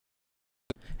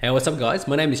Hey, what's up guys?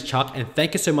 My name is Chuck and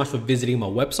thank you so much for visiting my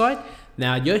website.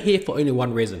 Now you're here for only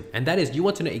one reason, and that is you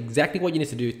want to know exactly what you need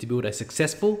to do to build a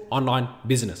successful online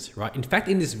business, right? In fact,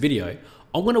 in this video,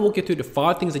 I'm going to walk you through the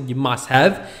 5 things that you must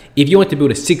have if you want to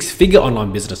build a 6-figure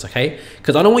online business, okay?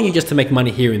 Because I don't want you just to make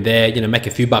money here and there, make a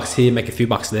few bucks here, make a few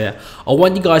bucks there. I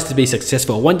want you guys to be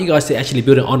successful. I want you guys to actually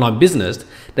build an online business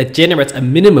that generates a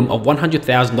minimum of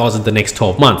 $100,000 in the next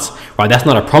 12 months, right? That's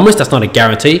not a promise, that's not a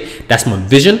guarantee, that's my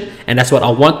vision. And that's what I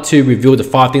want to reveal, the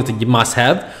 5 things that you must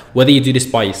have, whether you do this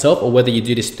by yourself or whether you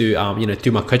do this through,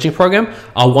 through my coaching program.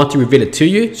 I want to reveal it to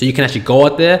you so you can actually go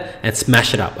out there and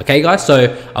smash it up. Okay, guys?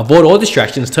 So avoid all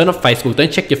distractions, turn off Facebook,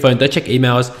 don't check your phone, don't check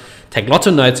emails, take lots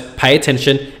of notes, pay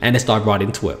attention, and let's dive right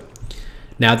into it.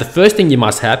 Now, the first thing you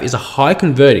must have is a high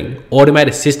converting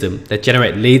automated system that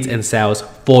generates leads and sales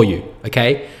for you.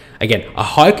 Okay? Again, a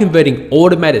high converting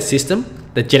automated system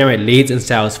that generate leads and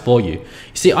sales for you.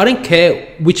 You see, I don't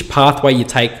care which pathway you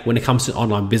take when it comes to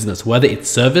online business, whether it's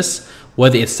service,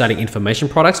 whether it's selling information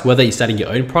products, whether you're selling your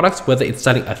own products, whether it's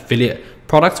selling affiliate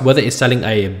products, whether it's selling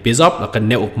a biz up, like a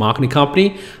network marketing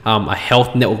company, a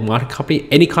health network marketing company,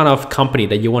 any kind of company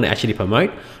that you want to actually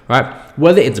promote, right?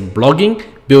 Whether it's blogging,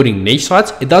 building niche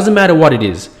sites, it doesn't matter what it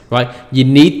is, right? You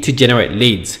need to generate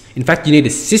leads. In fact, you need a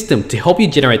system to help you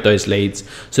generate those leads.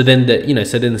 So then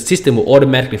the system will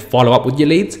automatically follow up with your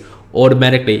leads,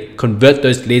 automatically convert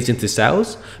those leads into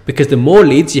sales, because the more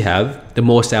leads you have, the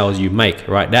more sales you make,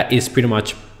 right? That is pretty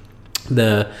much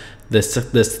the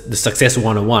success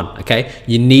 101. Okay,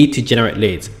 you need to generate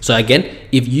leads. So again,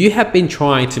 if you have been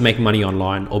trying to make money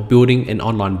online or building an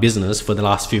online business for the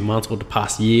last few months or the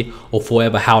past year or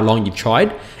forever, how long you've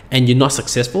tried, and you're not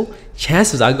successful,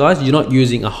 chances are, guys, you're not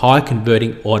using a high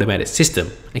converting automated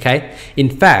system. Okay, in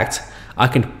fact, I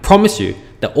can promise you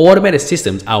the automated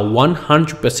systems are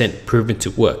 100% proven to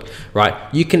work, right?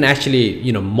 You can actually,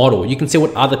 model. You can see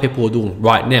what other people are doing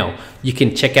right now. You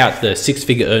can check out the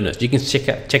 6-figure earners. You can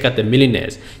check out the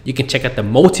millionaires. You can check out the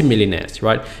multi-millionaires,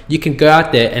 right? You can go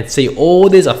out there and see all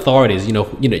these authorities,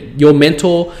 your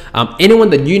mentor,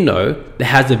 anyone that you know that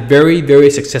has a very,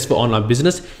 very successful online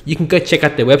business. You can go check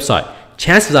out their website.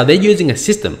 Chances are they're using a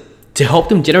system to help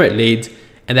them generate leads,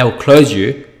 and they will close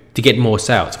you to get more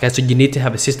sales. Okay, so you need to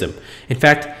have a system. In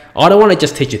fact, I don't want to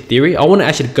just teach you theory. I want to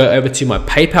actually go over to my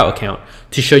PayPal account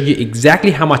to show you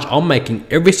exactly how much I'm making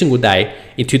every single day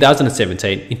in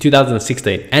 2017, in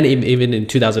 2016, and even in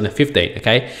 2015.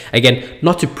 Okay, again,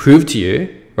 not to prove to you,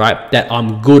 right, that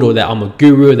I'm good or that I'm a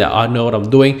guru, that I know what I'm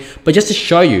doing, but just to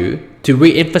show you, to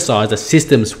re-emphasize that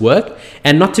systems work,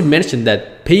 and not to mention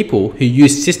that people who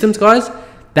use systems, guys,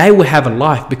 they will have a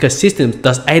life, because systems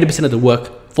does 80% of the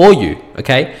work for you.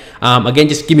 Okay, again,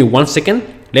 just give me 1 second.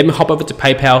 Let me hop over to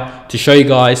PayPal to show you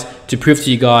guys, to prove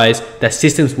to you guys that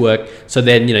systems work. So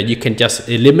then you can just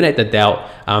eliminate the doubt.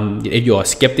 If you're a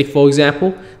skeptic, for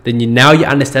example, then now you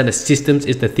understand that systems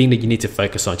is the thing that you need to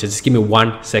focus on. So just give me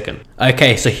 1 second.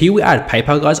 Okay, so here we are at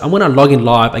PayPal, guys. I'm gonna log in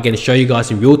live again to show you guys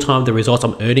in real time the results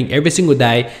I'm earning every single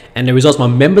day, and the results my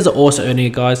members are also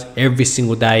earning, guys, every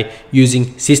single day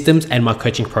using systems and my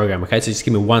coaching program. Okay, so just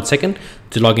give me 1 second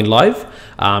to log in live.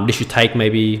 This should take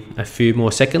maybe a few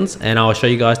more seconds, and I'll show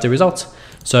you guys the results.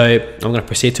 So I'm going to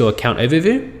proceed to account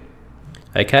overview.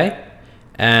 Okay,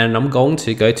 and I'm going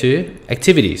to go to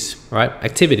activities, right?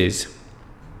 Activities,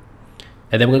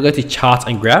 and then we're going to go to charts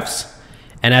and graphs.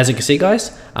 And as you can see,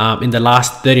 guys, in the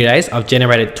last 30 days, I've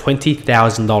generated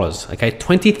 $20,000. Okay,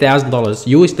 $20,000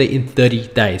 USD in 30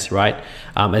 days, right?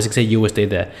 As you can see, USD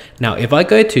there. Now, if I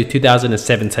go to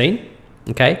 2017,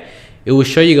 okay, it will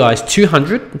show you guys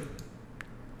 200,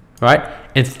 right,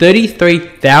 and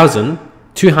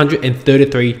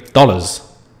 $33,233.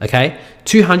 Okay,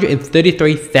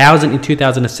 233,000 in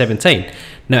 2017.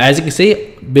 Now, as you can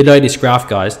see below this graph,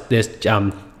 guys, there's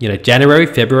January,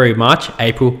 February, March,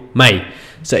 April, May.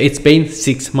 So it's been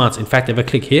 6 months. In fact, if I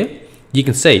click here, you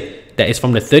can see that it's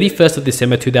from the 31st of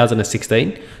December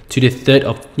 2016 to the 3rd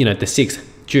of the 6th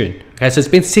June. Okay, so it's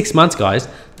been 6 months, guys,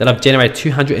 that I've generated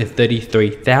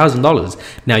 $233,000.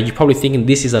 Now you're probably thinking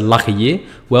this is a lucky year.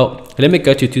 Well, let me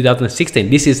go to 2016.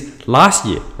 This is last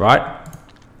year, right?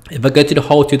 If I go to the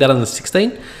whole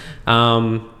 2016,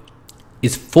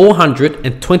 it's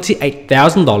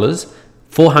 $428,000,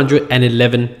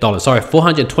 $411. Sorry,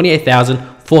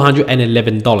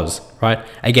 $428,411. Right?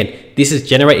 Again, this is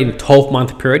generated in a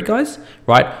 12-month period, guys.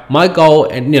 Right? My goal,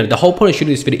 and the whole point of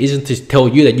shooting this video isn't to tell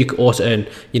you that you can also earn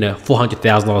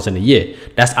 $400,000 in a year.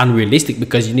 That's unrealistic,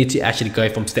 because you need to actually go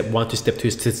from step 1 to step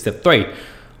 2 to step 3.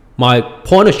 My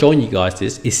point of showing you guys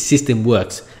this is system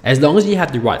works. As long as you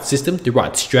have the right system, the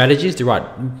right strategies, the right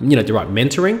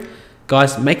mentoring,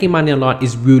 Guys, making money online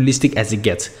is realistic as it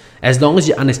gets. As long as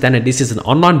you understand that this is an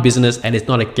online business and it's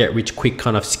not a get rich quick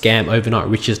kind of scam, overnight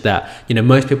riches that, you know,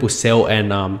 most people sell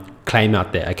and claim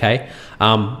out there, okay?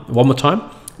 One more time,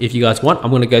 if you guys want, I'm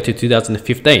going to go to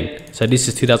 2015. So this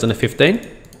is 2015,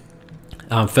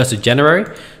 1st of January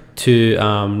to,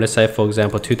 let's say, for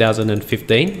example,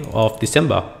 2015 of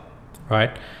December, right?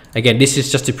 Again, this is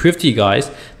just to prove to you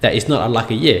guys that it's not like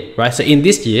a year, right? So in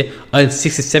this year, I earned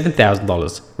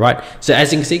 $67,000, right? So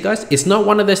as you can see, guys, it's not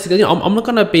one of those things. You know, I'm not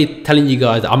gonna be telling you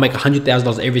guys that I'll make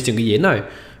 $100,000 every single year. No,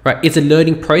 right? It's a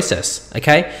learning process,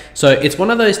 okay? So it's one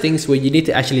of those things where you need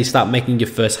to actually start making your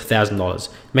first $1,000,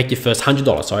 make your first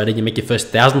 $100, sorry, then you make your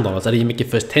first $1,000, then you make your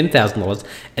first $10,000,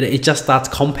 and it just starts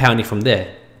compounding from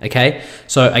there. Okay,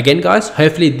 so again, guys,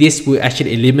 hopefully this will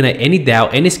actually eliminate any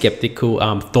doubt, any skeptical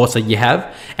thoughts that you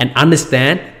have, and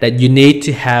understand that you need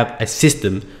to have a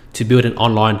system to build an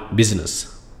online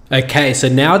business. Okay, so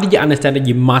now that you understand that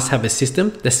you must have a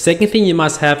system, the second thing you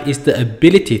must have is the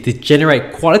ability to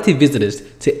generate quality visitors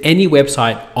to any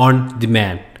website on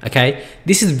demand. Okay,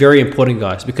 this is very important,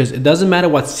 guys, because it doesn't matter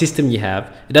what system you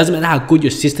have, it doesn't matter how good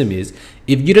your system is,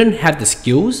 if you don't have the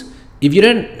skills, if you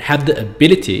don't have the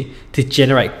ability to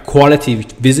generate quality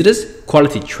visitors,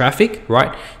 quality traffic,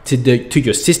 right, to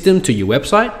your system, to your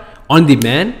website on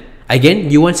demand, again,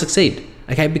 you won't succeed.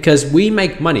 Okay, because we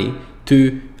make money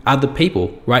to other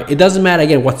people, right? It doesn't matter,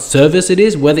 again, what service it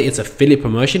is, whether it's affiliate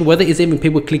promotion, whether it's even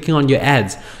people clicking on your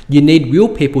ads. You need real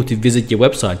people to visit your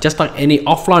website. Just like any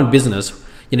offline business,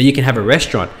 you know, you can have a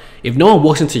restaurant. If no one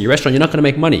walks into your restaurant, you're not going to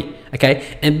make money.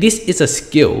 Okay, and this is a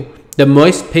skill that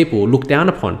most people look down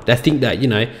upon. They think that, you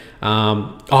know,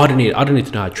 oh, I don't need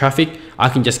to know how traffic. I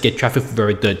can just get traffic for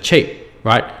very dirt cheap,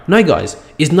 right? No, guys,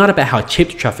 it's not about how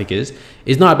cheap the traffic is.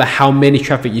 It's not about how many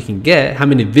traffic you can get, how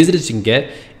many visitors you can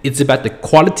get. It's about the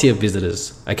quality of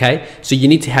visitors, okay? So you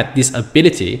need to have this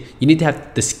ability, you need to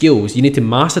have the skills, you need to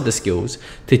master the skills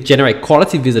to generate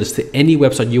quality visitors to any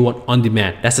website you want on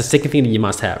demand. That's the second thing that you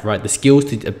must have, right? The skills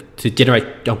to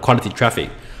generate quality traffic.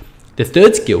 The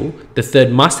third skill, the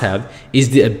third must-have, is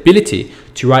the ability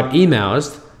to write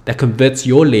emails that converts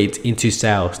your leads into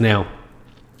sales. Now,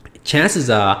 chances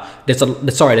are there's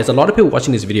a lot of people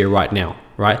watching this video right now,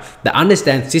 right, that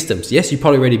understand systems. Yes, you're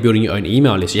probably already building your own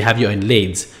email list, you have your own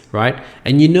leads, right,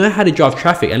 and you know how to drive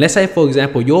traffic. And let's say, for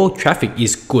example, your traffic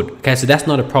is good, okay, so that's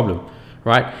not a problem,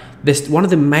 right? There's one of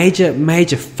the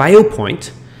major fail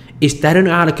point is they don't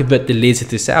know how to convert the leads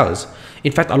into sales.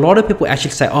 In fact, a lot of people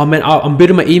actually say, oh man, I'm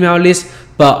building my email list,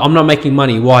 but I'm not making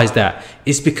money. Why is that?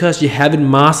 It's because you haven't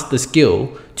mastered the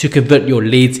skill to convert your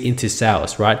leads into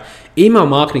sales, right? Email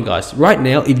marketing, guys, right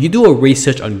now, if you do a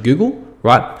research on Google,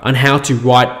 right, on how to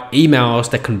write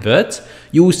emails that convert,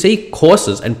 you will see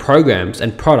courses and programs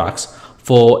and products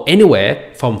for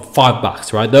anywhere from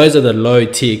 $5, right? Those are the low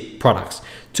tier products,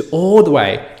 to all the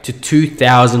way to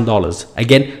 $2,000.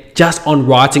 Again, just on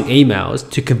writing emails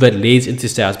to convert leads into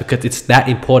sales, because it's that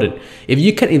important. If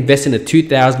you can invest in a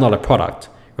 $2,000 product,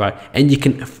 right, and you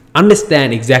can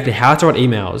understand exactly how to write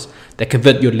emails that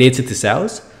convert your leads into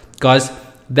sales, guys,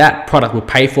 that product will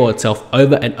pay for itself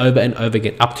over and over and over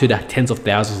again, up to the tens of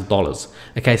thousands of dollars.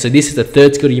 Okay, so this is the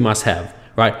third skill you must have,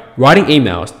 right? Writing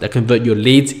emails that convert your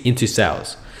leads into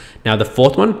sales. Now, the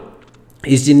fourth one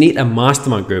is you need a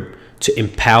mastermind group to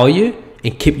empower you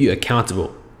and keep you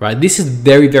accountable, right? This is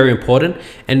very, very important,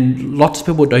 and lots of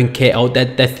people don't care, or they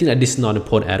think that this is not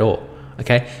important at all.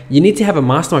 Okay, you need to have a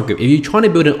mastermind group. If you're trying to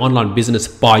build an online business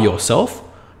by yourself,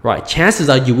 right, chances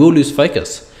are you will lose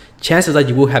focus. Chances are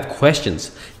you will have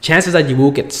questions. Chances are you will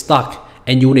get stuck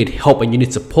and you will need help and you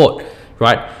need support,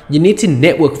 right? You need to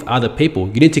network with other people.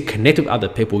 You need to connect with other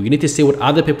people. You need to see what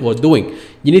other people are doing.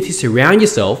 You need to surround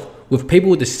yourself with people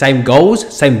with the same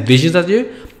goals, same visions as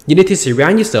you. You need to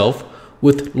surround yourself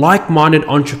with like-minded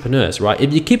entrepreneurs, right?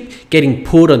 If you keep getting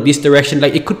pulled on this direction,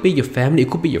 like it could be your family,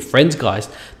 it could be your friends, guys,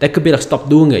 that could be like, stop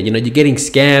doing it. You know, you're getting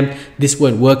scammed, this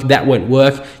won't work, that won't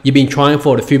work. You've been trying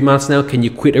for a few months now, can you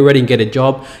quit already and get a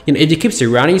job? You know, if you keep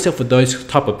surrounding yourself with those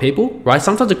type of people, right?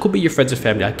 Sometimes it could be your friends and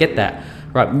family, I get that,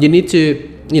 right? You need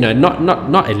to, you know,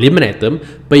 not eliminate them,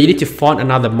 but you need to find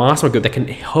another mastermind group that can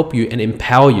help you and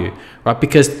empower you, right?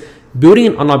 Because building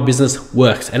an online business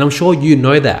works, and I'm sure you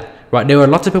know that. Right, there are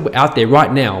lots of people out there right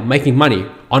now making money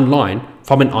online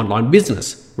from an online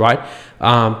business, right?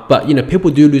 But you know,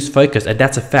 people do lose focus, and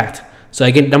that's a fact. So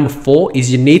again, number 4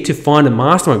 is you need to find a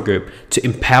mastermind group to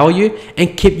empower you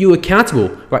and keep you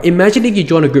accountable, right? Imagine if you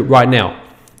join a group right now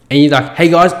and you're like, hey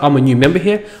guys, I'm a new member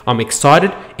here. I'm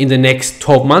excited. In the next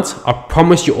 12 months, I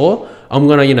promise you all, I'm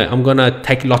gonna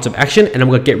take lots of action and I'm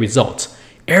gonna get results.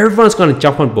 Everyone's gonna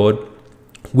jump on board,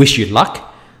 wish you luck.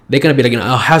 They're going to be like,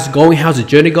 oh, how's it going? How's the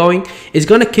journey going? It's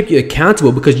going to keep you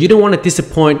accountable, because you don't want to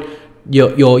disappoint your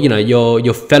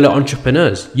fellow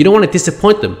entrepreneurs. You don't want to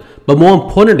disappoint them. But more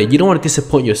importantly, you don't want to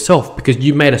disappoint yourself, because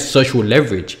you made a social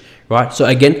leverage, right? So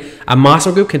again, a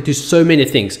mastermind group can do so many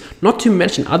things, not to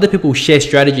mention other people who share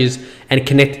strategies and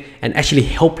connect and actually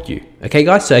help you. Okay,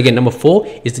 guys? So again, number 4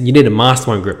 is that you need a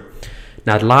mastermind group.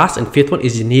 Now, last and 5th one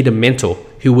is you need a mentor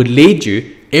who would lead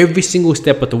you every single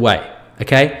step of the way.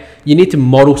 Okay, you need to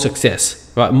model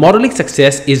success, right? Modeling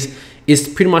success is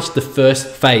pretty much the first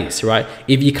phase, right?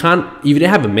 If you don't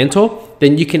have a mentor,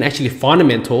 then you can actually find a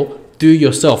mentor, do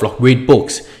yourself, like read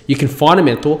books. You can find a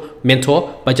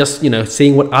mentor by just,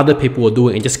 seeing what other people are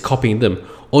doing and just copying them.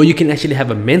 Or you can actually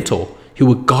have a mentor who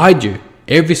will guide you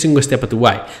every single step of the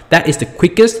way. That is the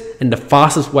quickest and the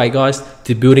fastest way, guys,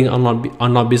 to building an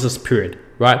online business, period.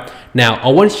 Right? Now, I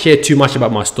won't share too much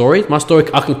about my story.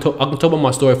 I can talk about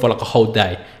my story for like a whole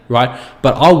day, right?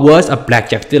 But I was a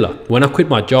blackjack dealer. When I quit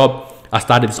my job, I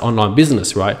started this online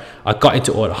business, right? I got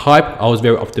into all the hype. I was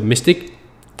very optimistic.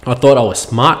 I thought I was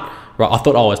smart, right? I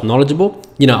thought I was knowledgeable.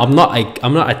 I'm not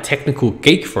a technical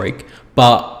geek freak,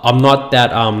 but I'm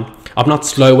not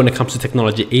slow when it comes to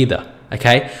technology either.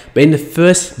 Okay? But in the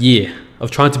first year of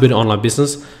trying to build an online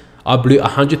business, I blew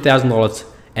 $100,000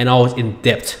 and I was in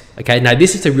debt. Okay, now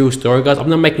this is a real story, guys. I'm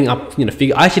not making up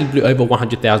figure. I actually blew over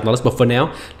 $100,000, but for now,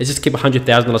 let's just keep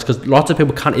 $100,000, because lots of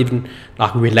people can't even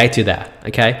relate to that.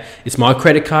 Okay, it's my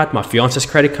credit card, my fiance's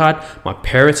credit card, my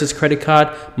parents' credit card,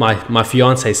 my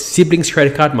fiance's siblings'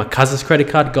 credit card, my cousin's credit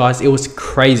card. Guys, it was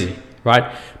crazy,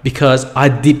 right? Because I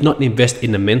did not invest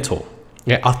in a mentor.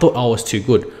 Yeah, I thought I was too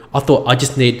good. I thought I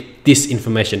just need this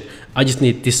information. I just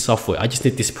need this software. I just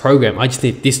need this program. I just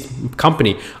need this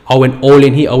company. I went all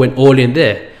in here. I went all in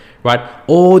there, right?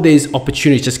 All these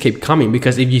opportunities just keep coming,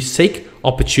 because if you seek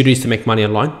opportunities to make money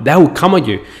online, that will come at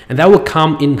you, and that will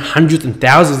come in hundreds and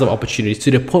thousands of opportunities, to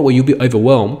the point where you'll be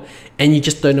overwhelmed and you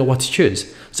just don't know what to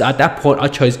choose. So at that point, I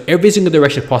chose every single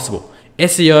direction possible: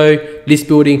 SEO, list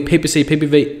building, PPC,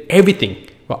 PPV, everything.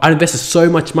 I invested so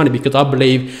much money because I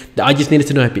believe that I just needed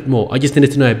to know a bit more. I just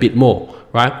needed to know a bit more,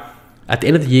 right? At the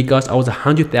end of the year, guys, I was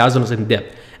 $100,000 in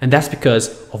debt. And that's because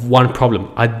of one problem.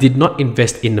 I did not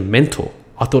invest in a mentor.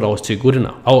 I thought I was too good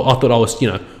enough. I thought I was,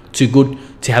 too good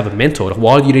to have a mentor. Like,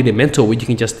 why do you need a mentor when you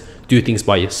can just do things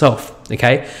by yourself?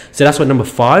 Okay? So that's what number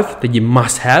 5 that you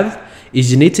must have is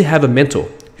you need to have a mentor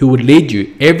who would lead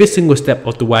you every single step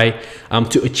of the way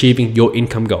to achieving your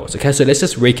income goals. Okay? So let's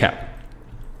just recap.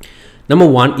 Number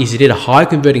 1 is you need a high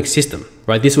converting system,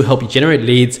 right? This will help you generate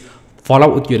leads, follow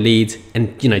up with your leads,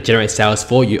 and generate sales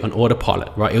for you on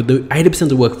autopilot, right? It'll do 80% of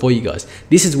the work for you guys.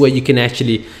 This is where you can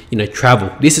actually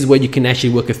travel. This is where you can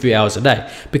actually work a few hours a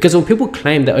day, because when people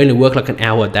claim they only work like an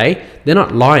hour a day, they're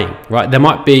not lying, right? They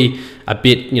might be a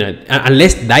bit,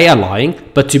 unless they are lying,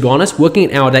 but to be honest, working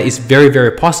an hour a day is very,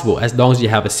 very possible as long as you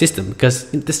have a system, because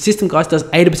the system, guys, does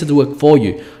 80% of the work for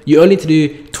you. You only need to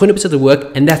do 20% of the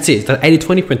work, and that's it. It's the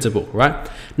 80-20 principle, right?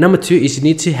 Number 2 is you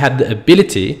need to have the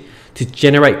ability to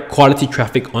generate quality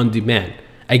traffic on demand.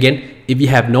 Again, if you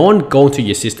have no one going to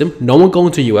your system, no one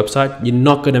going to your website, you're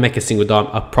not going to make a single dime.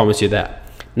 I promise you that.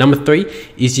 Number 3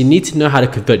 is you need to know how to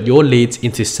convert your leads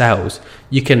into sales.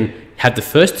 You can have the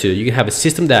first two. You can have a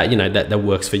system that that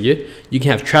works for you. You can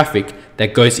have traffic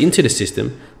that goes into the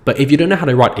system. But if you don't know how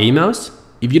to write emails,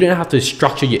 if you don't know how to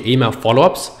structure your email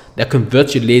follow-ups that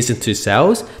converts your leads into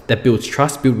sales, that builds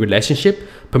trust, build relationship,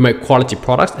 promote quality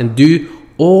products, and do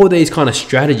all these kind of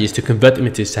strategies to convert them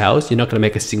into sales, you're not going to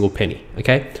make a single penny.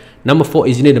 Okay. Number 4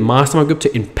 is you need a mastermind group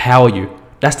to empower you.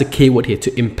 That's the key word here,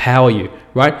 to empower you,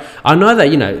 right? I know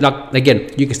that, like,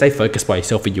 again, you can stay focused by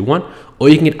yourself if you want, or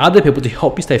you can get other people to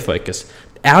help you stay focused.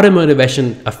 Outer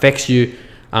motivation affects you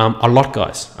a lot,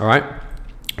 guys. All right.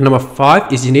 Number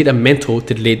 5 is you need a mentor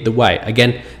to lead the way.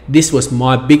 Again, this was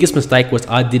my biggest mistake, was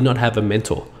I did not have a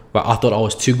mentor. Right? I thought I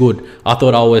was too good. I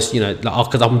thought I was,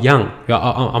 because I'm young.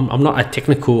 I'm not a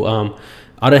technical,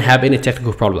 I don't have any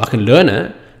technical problem. I can learn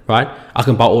it, right? I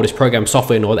can buy all this program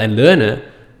software and all that and learn it,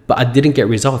 but I didn't get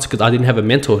results because I didn't have a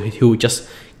mentor who would just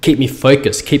keep me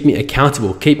focused, keep me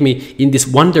accountable, keep me in this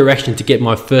one direction to get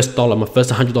my first dollar, my first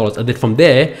 $100. And then from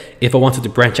there, if I wanted to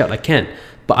branch out, I can.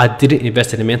 But I didn't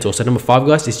invest in a mentor. So number 5,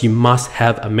 guys, is you must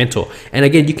have a mentor. And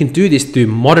again, you can do this through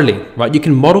modeling, right? You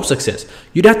can model success.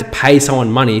 You don't have to pay someone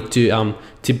money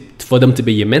for them to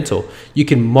be your mentor. You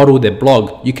can model their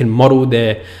blog. You can model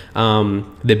their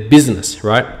business,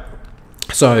 right?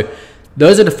 So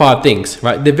those are the 5 things,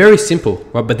 right? They're very simple,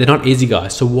 right? But they're not easy,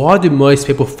 guys. So why do most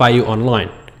people fail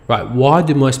online, right? Why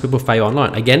do most people fail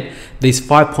online? Again, these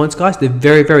 5 points, guys, they're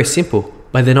very, very simple,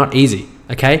 but they're not easy,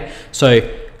 okay?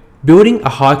 So Building a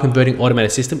high converting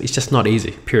automated system is just not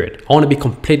easy, period. I want to be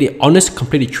completely honest,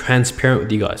 completely transparent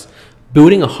with you guys.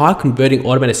 Building a high converting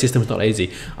automated system is not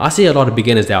easy. I see a lot of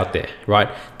beginners out there, right?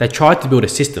 They try to build a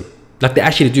system, like they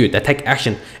actually do, they take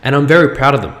action, and I'm very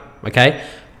proud of them, okay?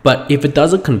 But if it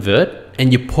doesn't convert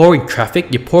and you're pouring traffic,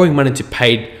 you're pouring money into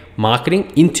paid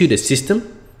marketing into the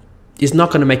system, it's not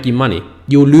going to make you money.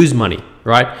 You'll lose money,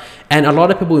 right? And a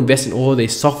lot of people invest in all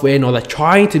this software and all that,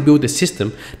 trying to build the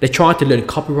system. They're trying to learn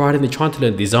copywriting, they're trying to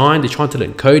learn design, they're trying to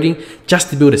learn coding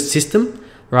just to build a system,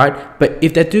 right? But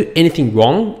if they do anything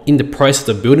wrong in the process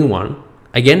of building one,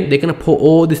 again, they're going to pour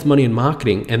all this money in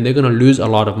marketing and they're going to lose a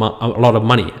lot of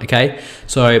money, okay?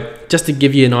 So just to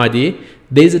give you an idea,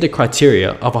 these are the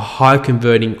criteria of a high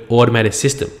converting automated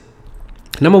system.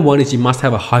 Number one is you must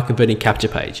have a high converting capture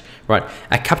page, right?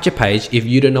 A capture page, if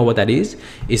you don't know what that is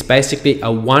basically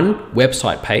a one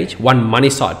website page, one money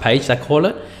site page, they call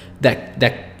it,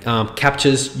 that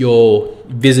captures your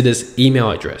visitor's email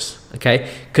address,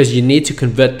 okay? Because you need to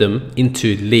convert them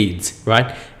into leads,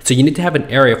 right? So you need to have an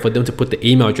area for them to put the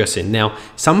email address in. Now,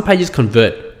 some pages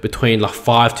convert between like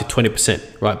 5 to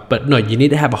 20%, right? But no, you need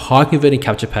to have a high converting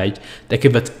capture page that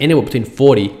converts anywhere between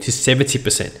 40 to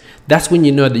 70%. That's when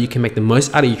you know that you can make the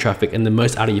most out of your traffic and the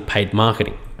most out of your paid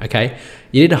marketing, okay?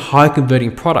 You need a high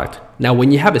converting product. Now,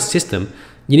 when you have a system,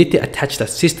 you need to attach that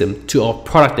system to a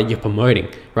product that you're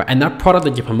promoting, right? And that product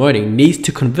that you're promoting needs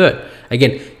to convert.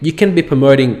 Again, you can be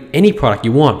promoting any product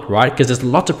you want, right? Because there's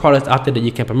lots of products out there that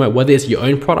you can promote, whether it's your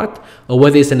own product or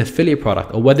whether it's an affiliate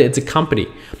product or whether it's a company.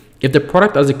 If the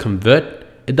product doesn't convert,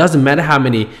 it doesn't matter how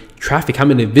many traffic, how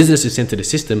many visitors you send to the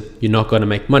system, you're not going to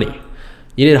make money.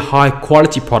 You need a high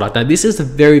quality product. Now, this is a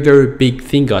very, very big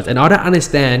thing, guys. And I don't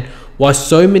understand why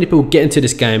so many people get into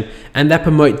this game and they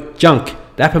promote junk.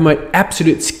 They promote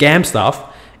absolute scam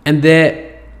stuff and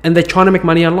they're trying to make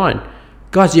money online.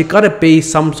 Guys, you gotta be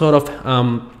some sort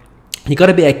of, you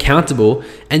gotta be accountable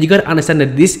and you gotta understand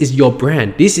that this is your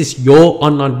brand. This is your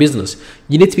online business.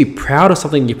 You need to be proud of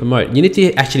something you promote. You need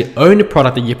to actually own the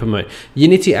product that you promote. You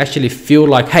need to actually feel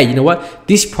like, hey, you know what?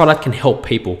 This product can help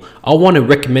people. I want to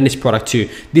recommend this product to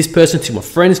this person, to my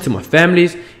friends, to my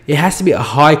families. It has to be a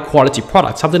high quality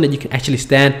product, something that you can actually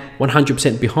stand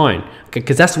 100% behind, okay?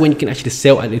 Because that's when you can actually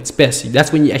sell at its best.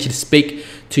 That's when you actually speak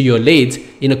to your leads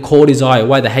in a core desire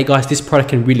way that, hey guys, this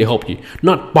product can really help you.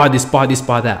 Not buy this, buy this,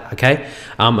 buy that, okay?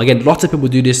 Again, lots of people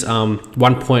do this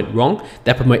one point wrong.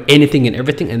 They promote anything and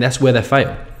everything, and that's where they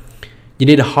fail. You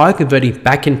need a high converting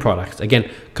back-end product. Again,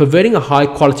 converting a high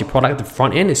quality product at the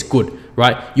front end is good,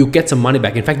 right? You'll get some money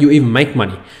back. In fact, you'll even make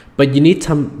money. But you need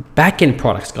some back-end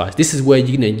products, guys. This is where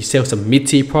you sell some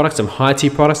mid-tier products, some high-tier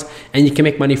products, and you can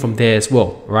make money from there as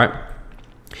well, right?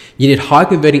 You need high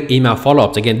converting email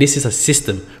follow-ups. Again, this is a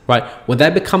system, right? When they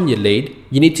become your lead,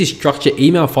 you need to structure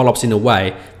email follow-ups in a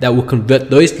way that will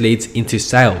convert those leads into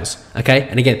sales, okay?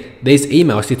 And again, these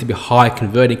emails need to be high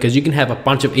converting because you can have a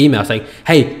bunch of emails saying,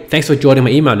 hey, thanks for joining my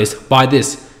email list, buy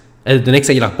this. And the next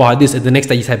day you're like, buy this. And the next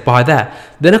day you say, buy that.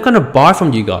 They're not going to buy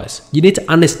from you guys. You need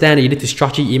to understand it. You need to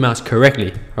structure your emails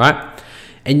correctly, right?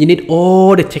 And you need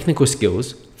all the technical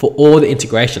skills for all the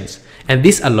integrations. And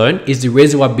this alone is the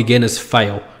reason why beginners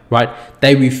fail, right?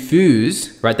 They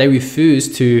refuse, right? They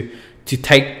refuse to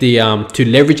take the, to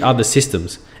leverage other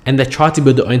systems, and they try to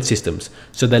build their own systems.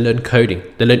 So they learn coding,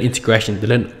 they learn integration, they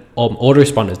learn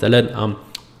autoresponders, they learn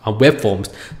web forms,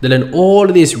 they learn all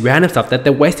of this random stuff that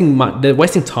they're wasting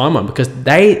time on because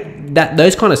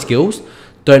those kind of skills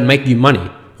don't make you money.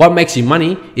 What makes you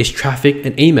money is traffic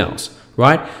and emails,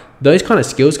 right? Those kind of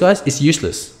skills, guys, is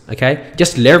useless, okay?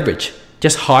 Just leverage,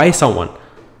 just hire someone,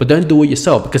 but don't do it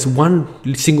yourself because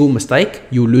one single mistake,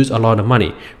 you'll lose a lot of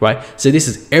money, right? So this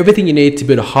is everything you need to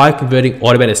build a high converting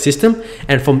automated system.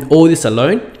 And from all this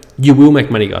alone, you will make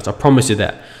money, guys. I promise you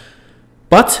that.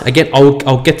 But again,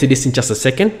 I'll get to this in just a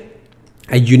second.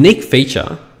 A unique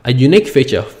feature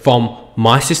from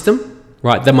my system,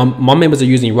 right, that my members are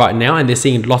using right now and they're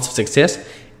seeing lots of success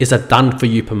is a done for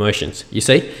you promotions. You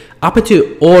see, up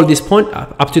until all this point,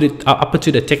 up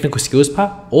to the technical skills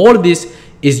part, all of this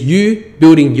is you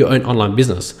building your own online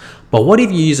business. But what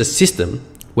if you use a system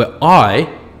where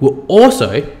I will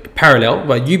also parallel,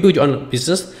 where you build your own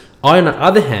business, I on the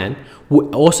other hand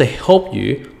will also help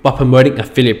you by promoting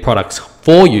affiliate products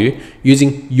for you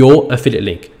using your affiliate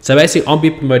link. So basically I'll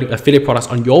be promoting affiliate products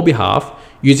on your behalf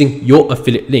using your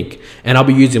affiliate link, and I'll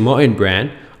be using my own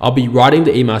brand. I'll be writing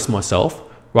the emails myself,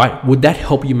 right? Would that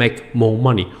help you make more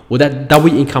money? Would that double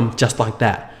your income just like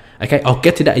that? Okay, I'll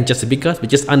get to that in just a bit, guys, but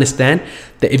just understand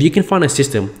that if you can find a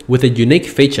system with a unique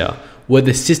feature where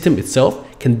the system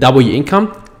itself can double your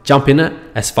income, jump in it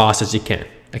as fast as you can.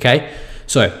 Okay,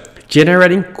 so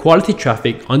generating quality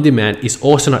traffic on demand is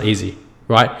also not easy,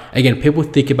 right? Again, people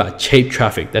think about cheap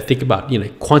traffic. They think about,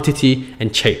 quantity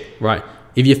and cheap, right?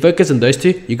 If you focus on those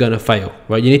two, you're going to fail,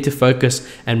 right? You need to focus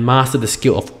and master the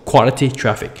skill of quality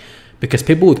traffic, because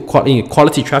people with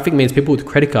quality traffic means people with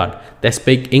credit card, they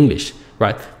speak English,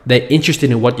 right? They're interested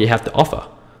in what you have to offer.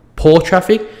 Poor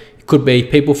traffic could be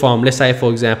people from, let's say, for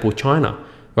example, China,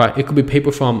 right? It could be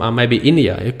people from maybe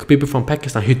India. It could be people from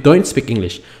Pakistan who don't speak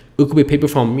English. It could be people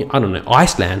from, I don't know,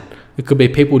 Iceland. It could be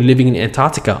people living in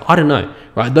Antarctica. I don't know,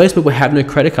 right? Those people have no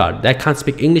credit card. They can't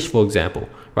speak English, for example,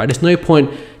 right? There's no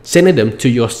point sending them to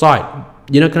your site.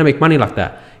 You're not going to make money like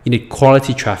that. You need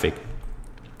quality traffic.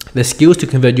 The skills to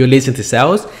convert your leads into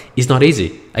sales is not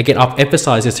easy. Again, I've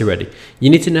emphasized this already. You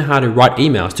need to know how to write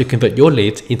emails to convert your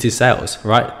leads into sales,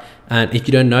 right? And if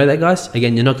you don't know that, guys,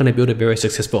 again, you're not going to build a very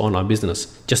successful online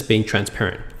business. Just being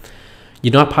transparent.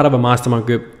 You're not part of a mastermind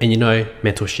group, and you know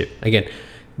mentorship. Again,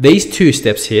 these two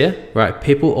steps here, right,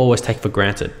 people always take for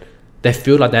granted. They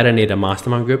feel like they don't need a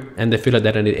mastermind group, and they feel like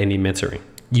they don't need any mentoring.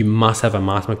 You must have a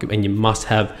mastermind group, and you must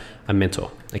have a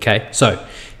mentor. Okay, so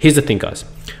here's the thing, guys.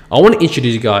 I want to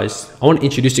introduce you guys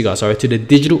to the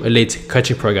Digital Elite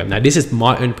Coaching Program. Now, this is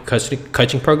my own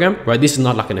coaching program, right? This is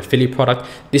not like an affiliate product.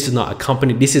 This is not a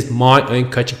company. This is my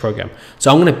own coaching program. So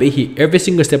I'm going to be here every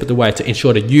single step of the way to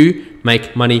ensure that you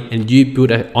make money and you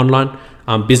build an online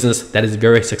business that is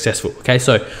very successful. Okay,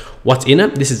 so what's in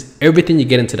it? This is everything you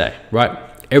get in today, right?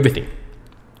 Everything.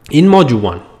 In module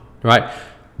 1, right?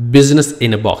 Business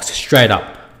in a box, straight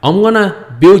up. I'm going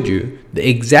to build you the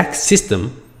exact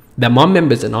system that my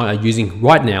members and I are using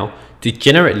right now to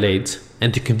generate leads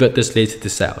and to convert those leads into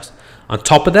sales. On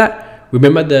top of that,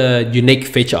 remember the unique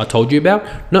feature I told you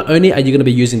about? Not only are you going to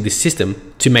be using this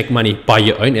system to make money by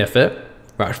your own effort,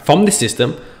 right? From the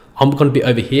system, I'm going to be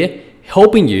over here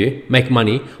helping you make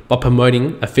money by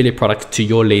promoting affiliate products to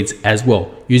your leads as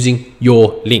well, using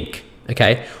your link,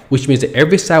 okay? Which means that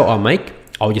every sale I make,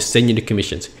 I'll just send you the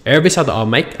commissions. Every sale that I'll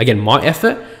make, again, my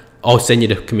effort, I'll send you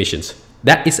the commissions.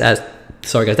 That is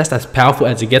that's as powerful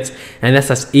as it gets, and that's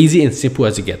as easy and simple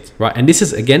as it gets, right? And this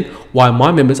is, again, why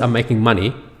my members are making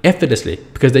money effortlessly,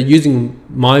 because they're using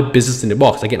my business in the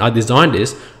box. Again, I designed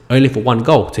this only for one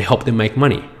goal, to help them make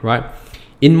money, right?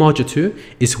 In module 2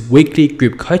 is weekly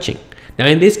group coaching. Now,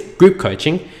 in this group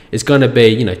coaching, it's going to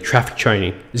be, traffic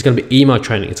training. It's going to be email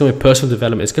training. It's going to be personal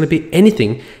development. It's going to be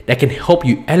anything that can help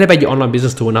you elevate your online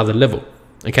business to another level,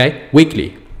 okay?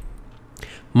 Weekly.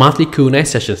 Monthly Q&A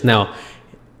sessions. Now,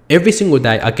 every single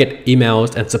day I get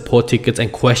emails and support tickets and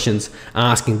questions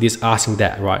asking this, asking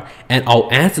that, right? And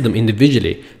I'll answer them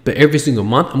individually. But every single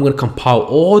month, I'm going to compile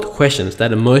all the questions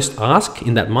that are most asked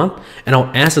in that month, and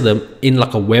I'll answer them in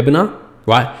like a webinar,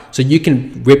 right? So you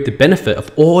can reap the benefit of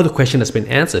all the questions that's been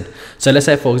answered. So let's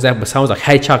say, for example, someone's like,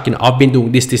 hey Chuck, I've been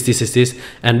doing this,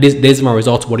 and these are my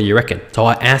results. What do you reckon? So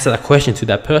I answer that question to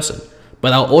that person.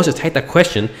 But I'll also take that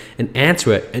question and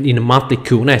answer it in a monthly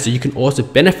Q&A, so you can also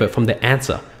benefit from the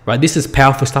answer, right? This is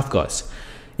powerful stuff, guys.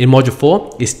 In module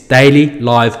 4 is daily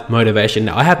live motivation.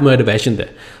 Now, I have motivation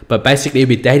there, but basically it'll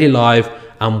be daily live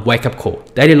wake up call,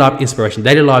 daily live inspiration,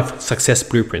 daily live success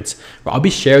blueprints. Right? I'll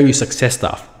be sharing you success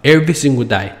stuff every single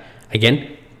day,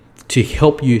 again, to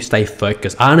help you stay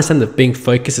focused. I understand that being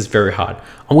focused is very hard.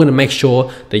 I'm going to make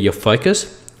sure that you're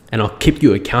focused, and I'll keep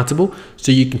you accountable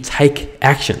so you can take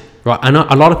action. Right, I know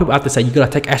a lot of people have to say you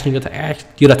gotta take action, you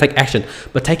gotta take action,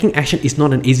 but taking action is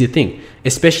not an easy thing,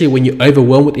 especially when you're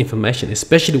overwhelmed with information,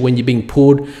 especially when you're being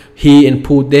pulled here and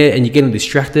pulled there and you're getting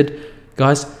distracted.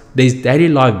 Guys, these daily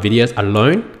live videos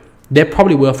alone, they're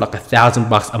probably worth like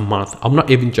 $1,000 a month. I'm not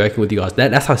even joking with you guys.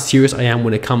 That's how serious I am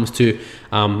when it comes to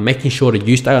making sure that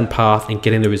you stay on path and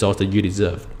getting the results that you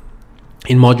deserve.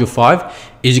 In module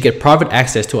 5 is you get private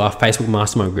access to our Facebook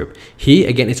mastermind group. Here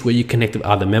again, it's where you connect with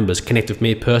other members, connect with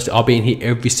me personally. I'll be in here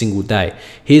every single day.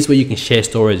 Here's where you can share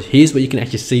stories. Here's where you can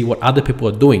actually see what other people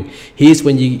are doing. Here's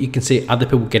when you can see other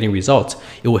people getting results.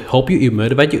 It will help you, it will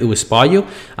motivate you, it will inspire you.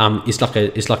 It's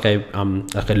like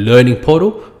a learning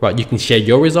portal, right? You can share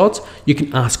your results, you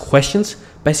can ask questions.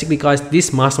 Basically, guys,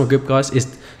 this mastermind group, guys,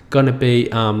 is gonna be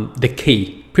the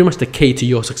key. Pretty much the key to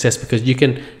your success, because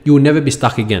you will never be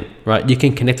stuck again, right? You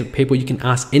can connect with people, you can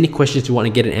ask any questions you want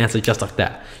and get an answer just like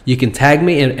that. You can tag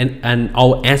me and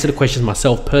I'll answer the questions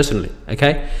myself personally,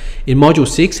 okay? In module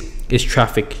 6 is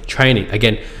traffic training.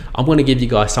 Again, I'm going to give you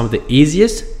guys some of the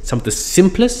easiest, some of the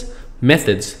simplest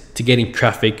methods to getting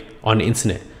traffic on the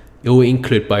internet. It will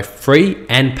include both free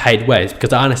and paid ways,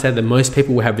 because I understand that most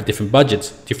people will have different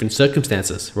budgets, different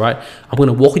circumstances, right? I'm going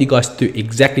to walk you guys through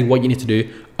exactly what you need to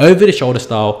do over the shoulder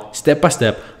style, step by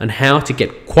step, on how to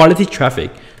get quality traffic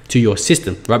to your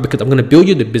system, right? Because I'm going to build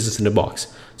you the business in the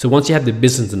box. So once you have the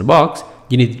business in the box,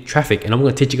 you need traffic, and I'm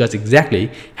going to teach you guys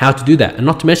exactly how to do that. And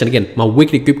not to mention, again, my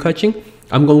weekly group coaching,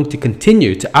 I'm going to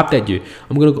continue to update you.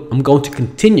 I'm going to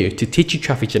continue to teach you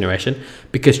traffic generation,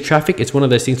 because traffic is one of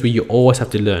those things where you always have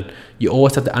to learn. You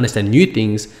always have to understand new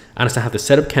things, understand how to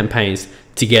set up campaigns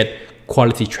to get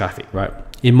quality traffic, right?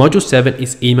 In module 7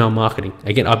 is email marketing.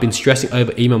 Again, I've been stressing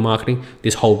over email marketing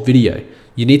this whole video.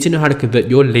 You need to know how to convert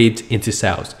your leads into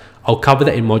sales. I'll cover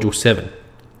that in module 7.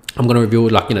 I'm going to reveal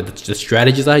the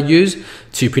strategies I use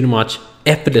to pretty much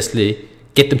effortlessly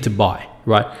get them to buy,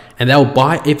 right? And they'll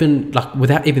buy even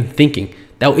without even thinking.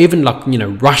 They'll even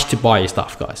rush to buy your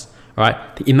stuff, guys. All right?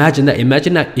 Imagine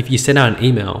that if you send out an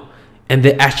email and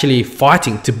they're actually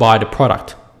fighting to buy the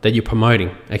product that you're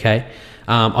promoting. Okay?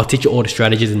 I'll teach you all the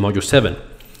strategies in module 7.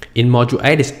 In module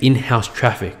 8 is in-house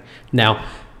traffic. Now,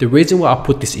 the reason why I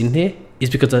put this in here is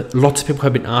because lots of people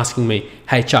have been asking me,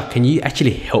 hey Chuck, can you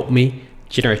actually help me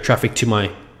generate traffic to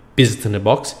my business in the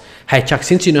box? Hey Chuck,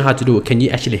 since you know how to do it, can you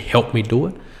actually help me do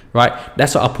it? Right?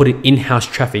 That's why I put in in-house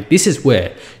traffic. This is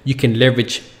where you can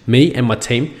leverage me and my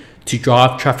team to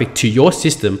drive traffic to your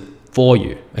system for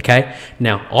you. Okay?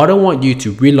 Now, I don't want you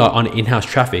to rely on in-house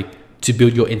traffic to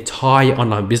build your entire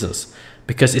online business,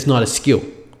 because it's not a skill.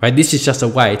 Right? This is just a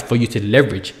way for you to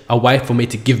leverage, a way for me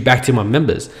to give back to my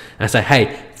members and say,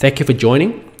 hey, thank you for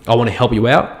joining. I want to help you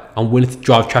out. I'm willing to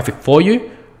drive traffic for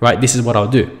you. Right? This is what I'll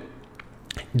do.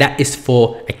 That is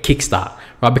for a kickstart,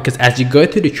 right? Because as you go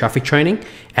through the traffic training,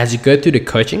 as you go through the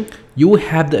coaching, you will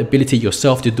have the ability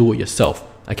yourself to do it yourself.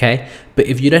 Okay? But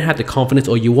if you don't have the confidence,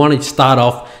 or you want to start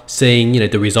off seeing,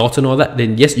 the results and all that,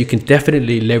 then yes, you can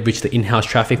definitely leverage the in-house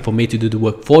traffic for me to do the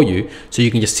work for you. So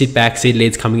you can just sit back, see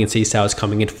leads coming in, see sales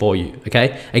coming in for you.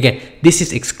 Okay? Again, this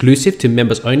is exclusive to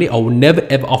members only. I will never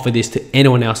ever offer this to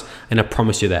anyone else, and I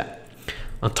promise you that.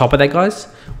 On top of that, guys,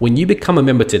 when you become a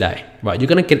member today, right, you're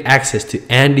going to get access to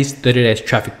Andy's 30 days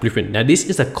traffic blueprint. Now, this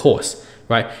is a course,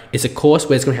 right? It's a course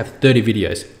where it's going to have 30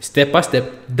 videos, step by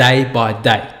step, day by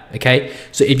day. Okay.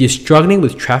 So if you're struggling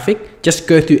with traffic, just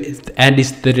go through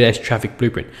Andy's 30 days traffic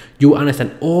blueprint. You will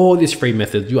understand all these free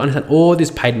methods. You understand all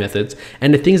these paid methods.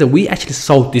 And the things that we actually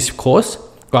sold this course,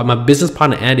 right? My business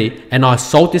partner, Andy, and I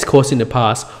sold this course in the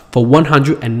past for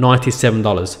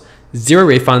 $197. 0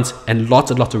 refunds and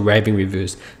lots of raving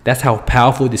reviews. That's how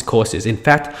powerful this course is. In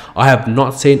fact, I have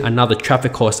not seen another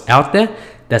traffic course out there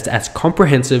that's as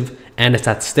comprehensive and it's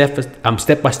as step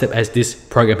by step as this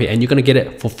program here. And you're going to get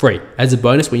it for free as a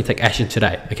bonus when you take action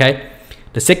today. Okay.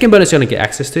 The second bonus you're going to get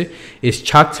access to is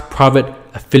Chuck's private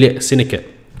affiliate syndicate.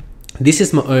 This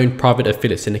is my own private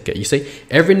affiliate syndicate. You see,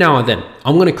 every now and then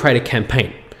I'm going to create a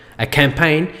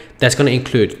campaign that's going to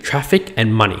include traffic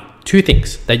and money. Two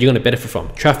things that you're going to benefit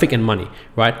from: traffic and money,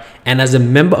 right? And as a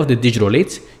member of the Digital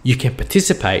Elites, you can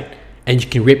participate and you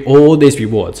can reap all these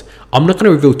rewards. I'm not going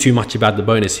to reveal too much about the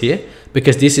bonus here,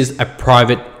 because this is a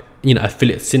private,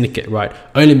 affiliate syndicate, right?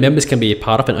 Only members can be a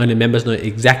part of, and only members know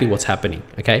exactly what's happening.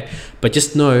 Okay, but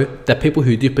just know that people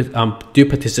who do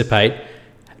participate,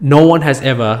 no one has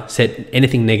ever said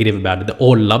anything negative about it. They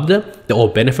all loved it. They all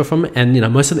benefit from it, and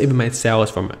most of them even made sales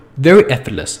from it. Very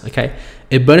effortless. Okay,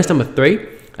 and bonus number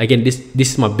 3. Again, this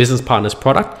is my business partner's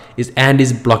product, is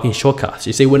Andy's blogging shortcuts.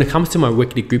 You see, when it comes to my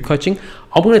weekly group coaching,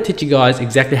 I'm going to teach you guys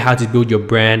exactly how to build your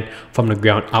brand from the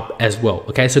ground up as well.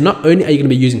 Okay, so not only are you going to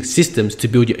be using systems to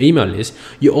build your email list,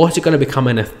 you're also going to become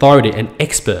an authority, an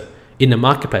expert in the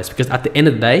marketplace, because at the end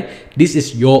of the day, this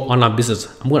is your online business.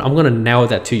 I'm going to nail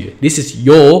that to you. This is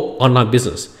your online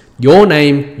business, your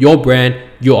name, your brand,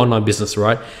 your online business,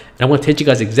 right? And I'm going to teach you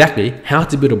guys exactly how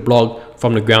to build a blog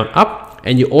from the ground up.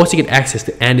 And you also get access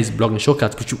to Andy's blogging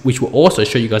shortcuts, which will also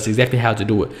show you guys exactly how to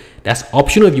do it. That's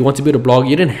optional if you want to build a blog.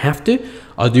 You don't have to.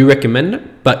 I do recommend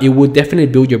it, but it will definitely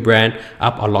build your brand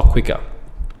up a lot quicker.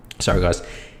 Sorry, guys.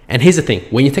 And here's the thing.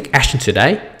 When you take action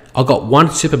today, I got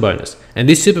one super bonus. And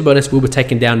this super bonus will be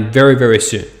taken down very, very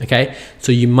soon. Okay?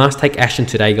 So you must take action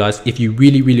today, guys, if you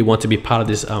really, really want to be part of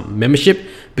this membership,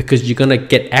 because you're going to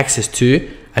get access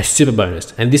to a super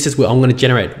bonus. And this is where I'm going to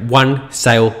generate one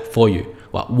sale for you.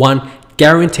 Well, one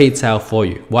guaranteed sale for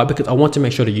you. Why? Because I want to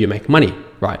make sure that you make money,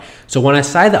 right? So when I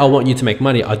say that I want you to make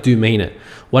money, I do mean it.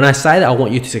 When I say that I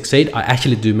want you to succeed, I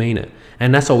actually do mean it.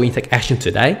 And that's why we take action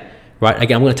today, right?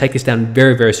 Again, I'm going to take this down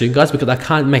very, very soon, guys, because I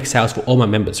can't make sales for all my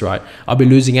members, right? I'll be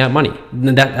losing out money.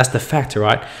 And that's the fact,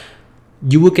 right?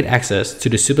 You will get access to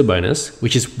the super bonus,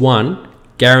 which is one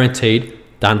guaranteed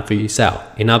done for you sale.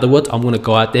 In other words, I'm going to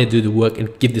go out there, do the work,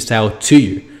 and give the sale to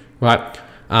you, right?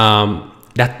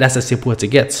 That's as simple as it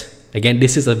gets. Again,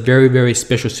 this is a very, very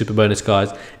special super bonus,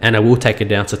 guys, and I will take it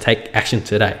down. So take action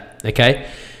today. Okay.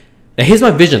 Now here's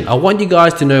my vision. I want you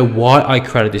guys to know why I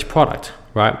created this product,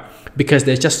 right? Because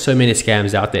there's just so many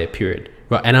scams out there, period,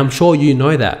 right? And I'm sure you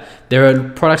know that. There are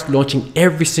products launching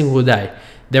every single day.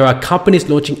 There are companies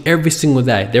launching every single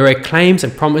day. There are claims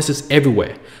and promises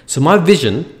everywhere. So my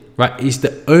vision, right, is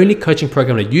the only coaching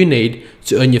program that you need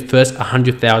to earn your first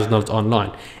 $100,000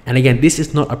 online. And again, this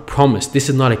is not a promise. This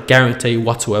is not a guarantee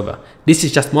whatsoever. This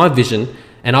is just my vision,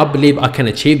 and I believe I can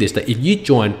achieve this. That if you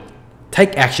join,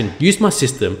 take action, use my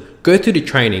system, go through the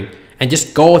training, and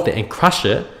just go with it and crush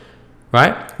it,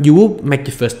 right? You will make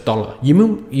your first dollar. You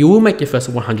will make your first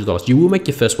 $100. You will make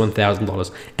your first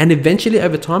 $1,000. And eventually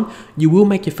over time, you will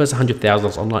make your first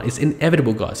 $100,000 online. It's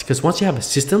inevitable, guys, because once you have a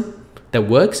system that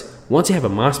works, once you have a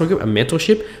mastermind group, a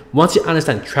mentorship, once you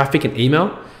understand traffic and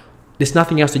email, there's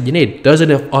nothing else that you need. Those are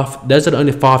the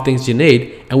only 5 things you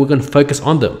need, and we're going to focus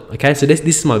on them. Okay, so this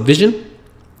is my vision.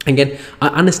 Again, I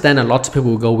understand that lots of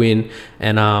people will go in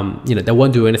and they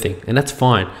won't do anything, and that's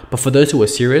fine. But for those who are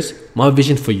serious, my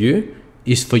vision for you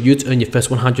is for you to earn your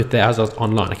first $100,000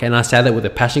 online. Okay, and I say that with a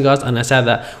passion, guys, and I say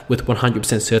that with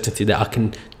 100% certainty that I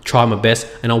can try my best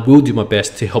and I will do my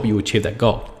best to help you achieve that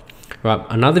goal. Right.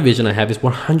 Another vision I have is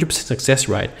 100% success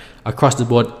rate across the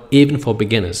board, even for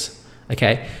beginners.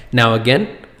 Okay. Now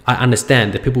again, I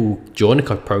understand that people will join a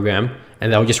program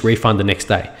and they'll just refund the next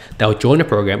day. They'll join a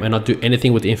program and not do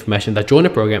anything with the information. They'll join a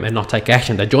program and not take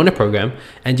action. They join a program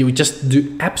and you would just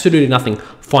do absolutely nothing.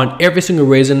 Find every single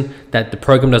reason that the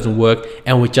program doesn't work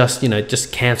and we just,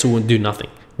 just cancel and do nothing.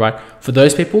 Right? For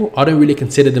those people, I don't really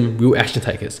consider them real action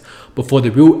takers. But for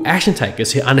the real action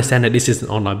takers who understand that this is an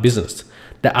online business,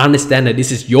 that understand that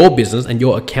this is your business and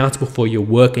you're accountable for your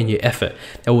work and your effort,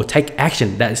 that will take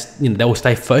action, that will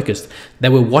stay focused,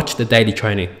 that will watch the daily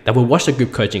training, that will watch the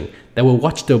group coaching, that will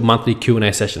watch the monthly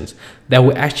Q&A sessions, that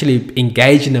will actually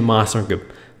engage in the mastermind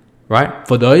group, right?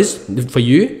 For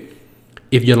you,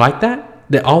 if you're like that,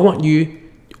 then I want you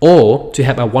all to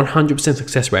have a 100%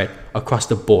 success rate across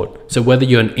the board. So whether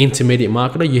you're an intermediate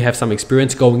marketer, you have some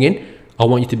experience going in, I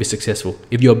want you to be successful.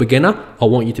 If you're a beginner, I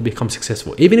want you to become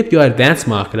successful. Even if you're an advanced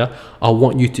marketer, I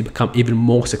want you to become even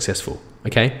more successful,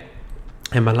 okay?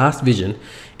 And my last vision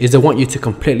is I want you to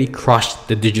completely crush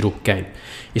the digital game.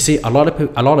 You see, a lot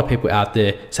of people out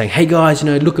there saying, hey guys,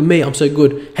 look at me, I'm so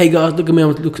good. Hey guys, look at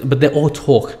me, but they all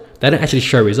talk. They don't actually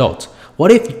show results.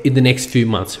 What if in the next few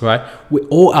months, right, we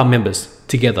all our members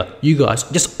together, you guys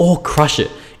just all crush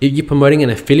it. If you're promoting an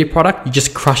affiliate product, you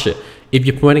just crush it. If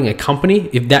you're promoting a company,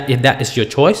 if that is your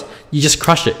choice, you just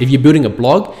crush it. If you're building a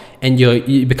blog and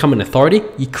you become an authority,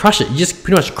 you crush it. You just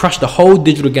pretty much crush the whole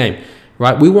digital game,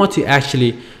 right? We want to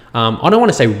actually, I don't want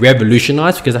to say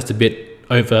revolutionize because that's a bit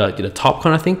over the top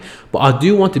kind of thing, but I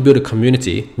do want to build a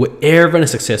community where everyone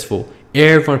is successful.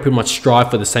 Everyone pretty much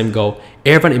strive for the same goal.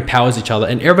 Everyone empowers each other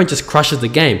and everyone just crushes the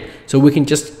game. So we can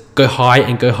just go high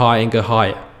and go high and go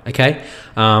higher, okay?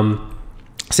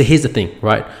 So here's the thing,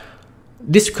 right?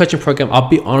 This coaching program, I'll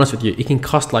be honest with you, it can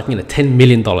cost like $10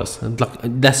 million. Like,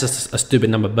 that's just a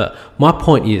stupid number, but my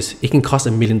point is it can cost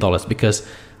 $1 million because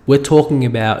we're talking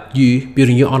about you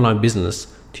building your online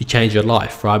business to change your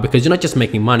life, right? Because you're not just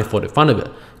making money for the fun of it.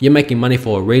 You're making money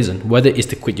for a reason, whether it's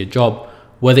to quit your job,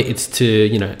 whether it's to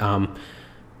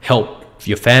help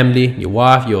your family, your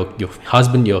wife, your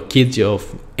husband, your kids, your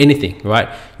anything, right?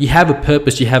 You have a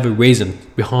purpose, you have a reason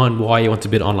behind why you want to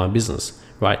build an online business.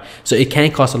 Right? So it can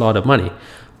cost a lot of money,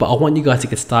 but I want you guys to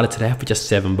get started today for just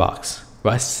 $7,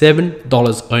 right?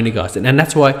 $7 only, guys. And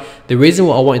that's why the reason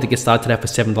why I want you to get started today for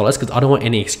 $7, because I don't want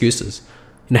any excuses.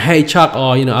 Hey Chuck,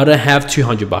 I don't have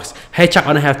 $200. Hey Chuck,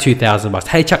 I don't have $2,000.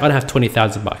 Hey Chuck, I don't have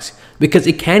 $20,000, because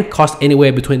it can cost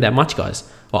anywhere between that much,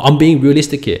 guys. Well, I'm being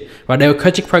realistic here, right? There are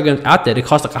coaching programs out there that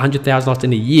cost like $100,000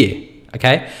 in a year,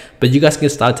 okay? But you guys can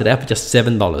get started today for just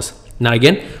 $7. Now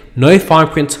again, no fine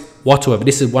print whatsoever.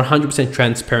 This is 100%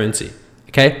 transparency,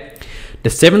 okay? The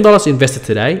 $7 invested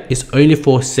today is only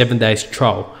for 7 days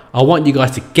trial. I want you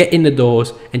guys to get in the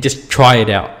doors and just try it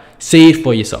out. See it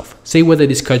for yourself. See whether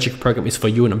this coaching program is for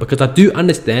you or not, because I do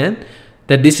understand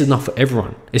that this is not for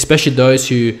everyone, especially those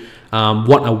who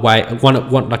want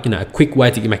a quick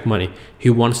way to make money,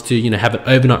 who wants to have an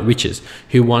overnight riches,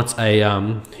 who wants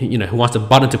who wants a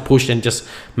button to push and just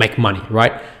make money,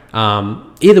 right?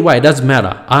 Either way, it doesn't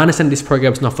matter. I understand this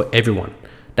program is not for everyone.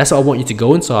 That's why I want you to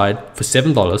go inside for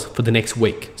 $7 for the next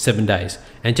week, 7 days,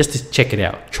 and just to check it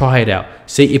out, try it out,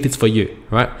 see if it's for you,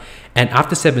 right? And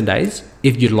after 7 days,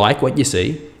 if you like what you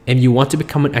see and you want to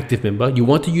become an active member, you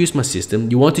want to use my system,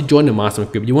 you want to join the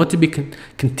mastermind group, you want to be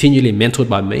continually mentored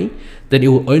by me, then it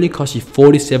will only cost you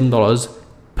 $47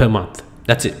 per month.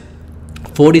 That's it.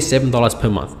 $47 per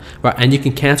month, right? And you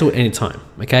can cancel at any time,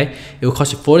 okay? It will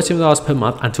cost you $47 per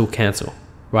month until cancel,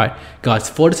 right? Guys,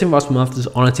 $47 per month is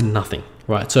honestly nothing,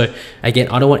 right? So again,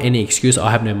 I don't want any excuse,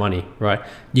 I have no money, right?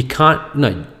 You can't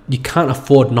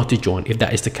afford not to join if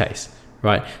that is the case,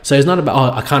 right? So it's not about,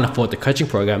 oh, I can't afford the coaching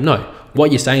program. No,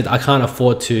 what you're saying is I can't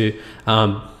afford to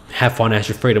have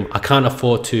financial freedom. I can't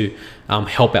afford to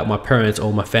help out my parents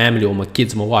or my family or my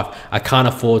kids or my wife. I can't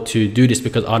afford to do this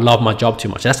because I love my job too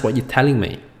much. That's what you're telling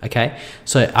me, okay?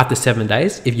 So after 7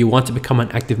 days, if you want to become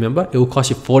an active member, it will cost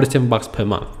you $47 per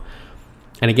month.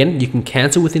 And again, you can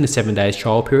cancel within the 7 days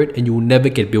trial period and you will never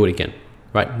get billed again,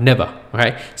 right? Never,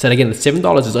 okay? So again, the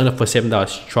 $7 is only for 7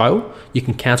 days trial. You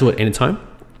can cancel at any time.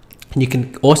 And you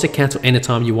can also cancel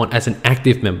anytime you want as an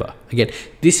active member. Again,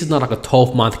 this is not like a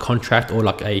 12-month contract or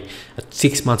like a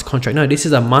 6-month contract. No, this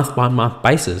is a month-by-month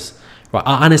basis, right?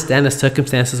 I understand the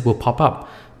circumstances will pop up.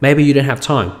 Maybe you don't have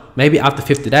time. Maybe after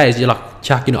 50 days, you're like,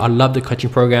 Chuck, I love the coaching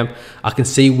program. I can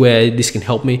see where this can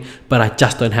help me, but I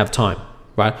just don't have time,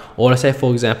 right? Or let's say,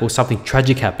 for example, something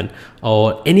tragic happened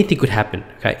or anything could happen,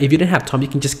 okay? If you don't have time, you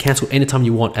can just cancel anytime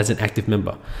you want as an active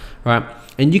member, right?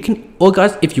 And you can, or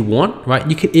guys, if you want, right,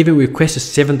 you can even request a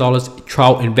 $7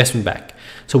 trial investment back.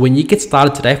 So when you get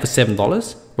started today for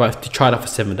 $7, right, to try it out for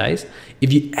 7 days,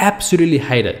 if you absolutely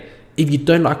hate it, if you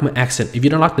don't like my accent, if you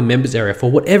don't like the members area, for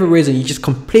whatever reason, you just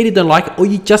completely don't like it, or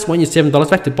you just want your $7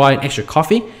 back to buy an extra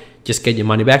coffee, just get your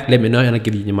money back, let me know, and I'll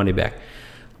give you your money back.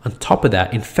 On top of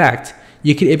that, in fact,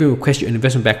 you can even request your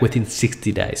investment back within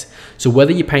 60 days. So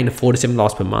whether you're paying the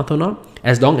 $47 per month or not,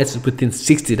 as long as it's within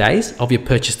 60 days of your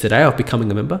purchase today of becoming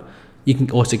a member, you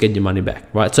can also get your money back,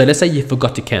 right? So let's say you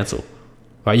forgot to cancel,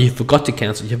 right? You forgot to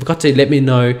cancel. You forgot to let me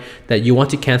know that you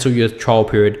want to cancel your trial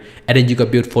period and then you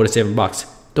got billed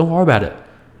 $47. Don't worry about it.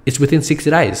 It's within 60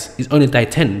 days. It's only day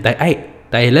 10, day 8,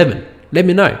 day 11. Let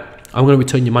me know. I'm going to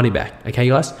return your money back, okay,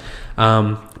 guys?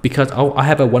 Because I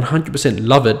have a 100%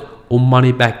 love it or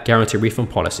money back guarantee refund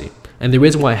policy. And the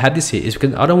reason why I have this here is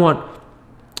because I don't want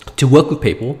to work with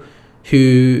people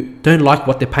who don't like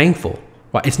what they're paying for,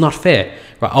 right? It's not fair,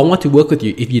 right? I want to work with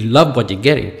you if you love what you're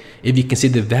getting, if you can see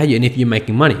the value, and if you're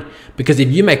making money. Because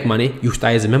if you make money, you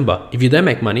stay as a member. If you don't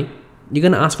make money, you're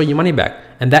going to ask for your money back.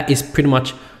 And that is pretty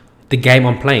much the game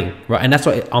I'm playing, right? And that's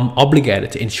why I'm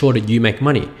obligated to ensure that you make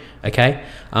money, okay?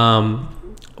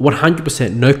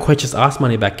 100% no questions asked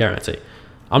money back guarantee.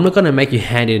 I'm not going to make you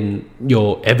hand in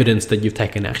your evidence that you've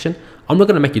taken action. I'm not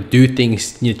going to make you do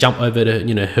things, jump over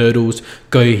the, hurdles,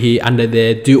 go here, under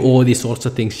there, do all these sorts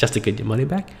of things just to get your money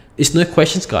back. It's no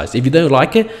questions, guys. If you don't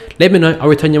like it, let me know. I'll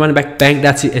return your money back. Bang,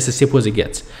 that's it. It's as simple as it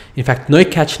gets. In fact, no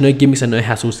catch, no gimmicks, and no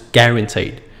hassles,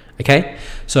 guaranteed. Okay?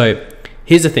 So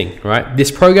here's the thing, right?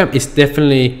 This program is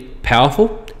definitely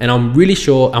powerful, and I'm really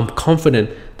sure, I'm confident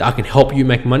that I can help you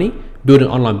make money, build an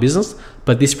online business,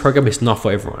 but this program is not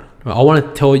for everyone. Right? I want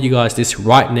to tell you guys this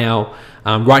right now,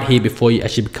 right here before you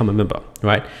actually become a member,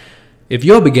 right? If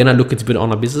you're a beginner looking to build an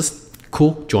online business,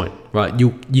 cool, join, right?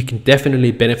 You can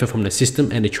definitely benefit from the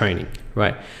system and the training,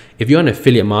 right? If you're an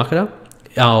affiliate marketer,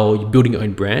 or you're building your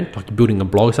own brand, like you're building a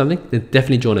blog or something, then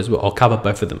definitely join as well. I'll cover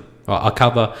both of them. I'll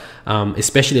cover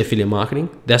especially affiliate marketing.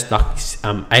 That's like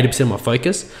 80% of my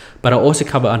focus, but I'll also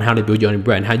cover on how to build your own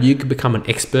brand, how you can become an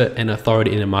expert and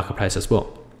authority in the marketplace as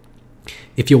well.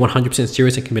 If you're 100%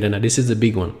 serious and committed, now this is a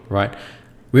big one, right?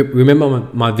 Remember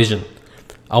my vision.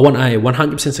 I want a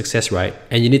 100% success rate,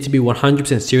 and you need to be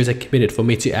 100% serious and committed for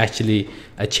me to actually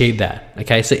achieve that,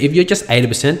 okay? So if you're just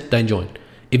 80%, don't join.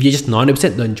 If you're just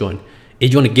 90%, don't join.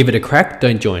 If you want to give it a crack,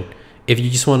 don't join. If you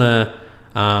just want to,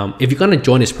 if you're going to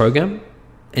join this program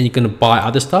and you're going to buy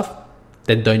other stuff,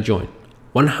 then don't join.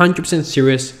 100%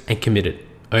 serious and committed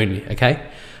only,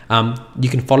 okay? You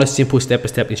can follow simple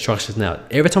step-by-step instructions now.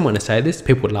 Every time when I say this,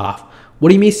 people would laugh. What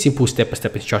do you mean simple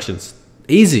step-by-step instructions?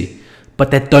 Easy,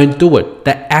 but they don't do it.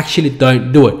 They actually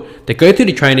don't do it. They go through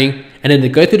the training, and then they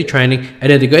go through the training, and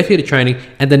then they go through the training,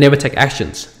 and they never take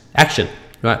action,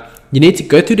 right? You need to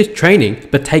go through the training,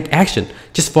 but take action.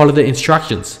 Just follow the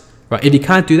instructions, right? If you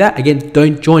can't do that, again,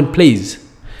 don't join, please.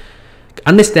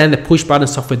 Understand that push button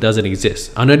software doesn't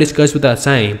exist. I know this goes without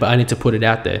saying, but I need to put it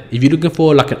out there. If you're looking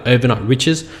for like an overnight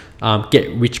riches,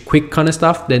 get rich quick kind of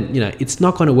stuff, then it's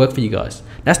not going to work for you guys.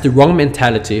 That's the wrong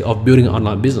mentality of building an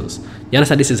online business. You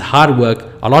understand this is hard work,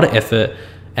 a lot of effort,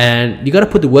 and you got to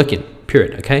put the work in,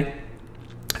 period, okay?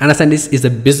 Understand this is a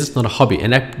business, not a hobby,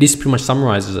 and this pretty much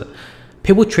summarizes it.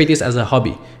 People treat this as a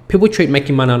hobby. People treat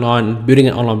making money online, building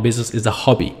an online business is a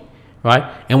hobby, right?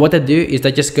 And what they do is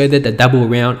they just go there, they dabble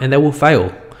around, and they will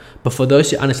fail. But for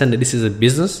those who understand that this is a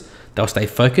business, they'll stay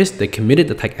focused, they're committed,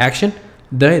 they take action,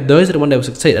 those are the ones that will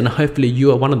succeed, and hopefully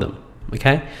you are one of them,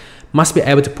 okay? Must be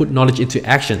able to put knowledge into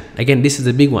action. Again, this is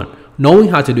a big one. Knowing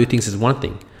how to do things is one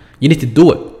thing. You need to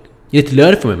do it. You need to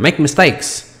learn from it, make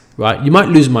mistakes, right? You might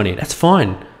lose money, that's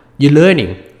fine. You're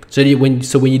learning. So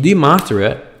when you do master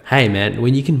it, hey man,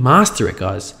 when you can master it,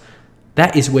 guys,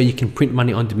 that is where you can print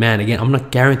money on demand. Again, I'm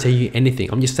not guaranteeing you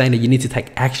anything. I'm just saying that you need to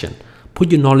take action.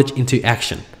 Put your knowledge into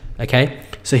action, okay?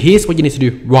 So here's what you need to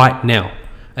do right now,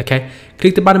 okay?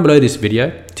 Click the button below this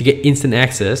video to get instant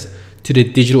access to the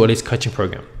Digital Elites Coaching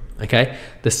Program, okay?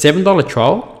 The $7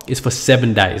 trial is for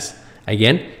 7 days.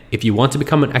 Again, if you want to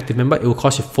become an active member, it will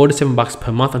cost you $47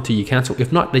 per month until you cancel.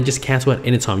 If not, then just cancel at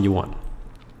any time you want.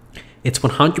 It's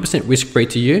 100% risk-free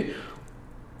to you,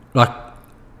 like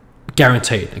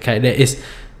guaranteed, okay? There is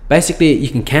basically, you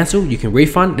can cancel, you can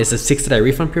refund. There's a 60-day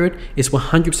refund period. It's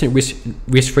 100%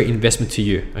 risk-free investment to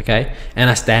you, okay? And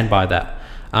I stand by that.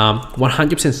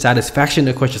 100% satisfaction,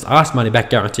 no questions asked, money back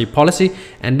guarantee policy,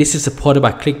 and this is supported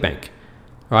by Clickbank,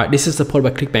 right? This is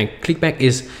supported by Clickbank. Clickbank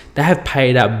they have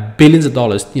paid out billions of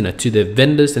dollars, you know, to their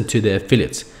vendors and to their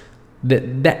affiliates.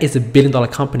 That is a billion-dollar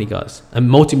company, guys, a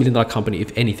multi-million-dollar company,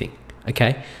 if anything,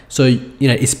 okay? So, you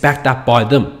know, it's backed up by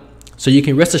them. So you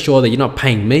can rest assured that you're not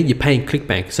paying me, you're paying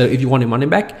Clickbank. So if you want your money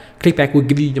back, Clickbank will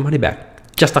give you your money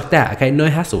back, just like that, okay? No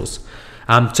hassles.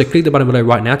 So click the button below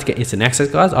right now to get instant access,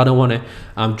 guys. I don't want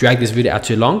to drag this video out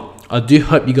too long. I do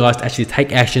hope you guys actually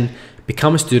take action,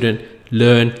 become a student,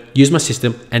 learn, use my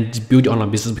system, and just build your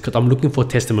online business, because I'm looking for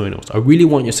testimonials. I really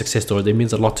want your success story. That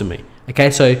means a lot to me, okay?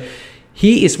 So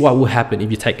here is what will happen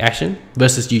if you take action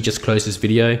versus you just close this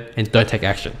video and don't take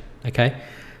action, okay?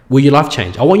 Will your life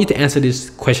change? I want you to answer these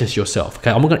questions yourself,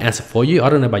 okay? I'm not gonna answer for you. I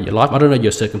don't know about your life. I don't know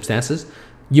your circumstances.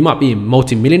 You might be a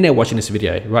multi-millionaire watching this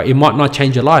video, right? It might not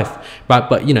change your life, right?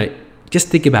 But you know, just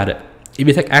think about it. If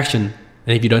you take action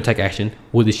and if you don't take action,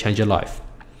 will this change your life?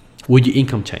 Will your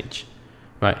income change,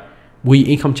 right? Will your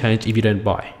income change if you don't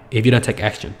buy, if you don't take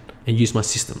action and use my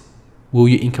system? Will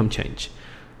your income change?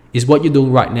 Is what you're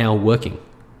doing right now working?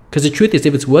 Because the truth is,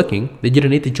 if it's working, then you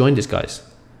don't need to join this, guys,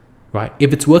 right?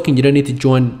 If it's working, you don't need to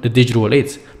join the Digital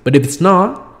Elites. But if it's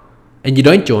not, and you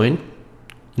don't join,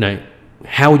 you know,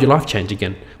 how would your life change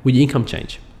again? Will your income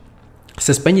change?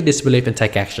 Suspend your disbelief and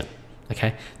take action,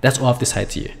 okay? That's all I have to say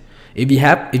to you. If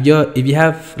you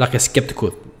have like a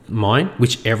skeptical mind,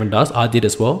 which everyone does, I did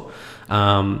as well,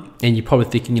 and you're probably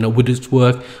thinking, you know, would this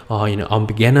work? Oh, you know, I'm a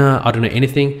beginner, I don't know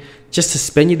anything. Just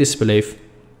suspend your disbelief,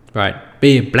 right?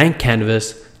 Be a blank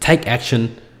canvas, take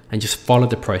action, and just follow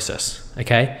the process,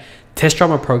 okay? Test drive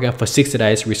my program for 60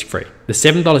 days risk-free. The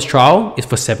 $7 trial is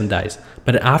for 7 days,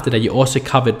 but after that, you're also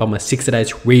covered by my 60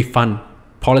 days refund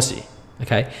policy,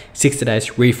 okay? 60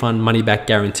 days refund, money back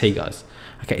guarantee, guys.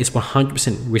 Okay, it's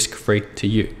 100% risk-free to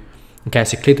you. Okay,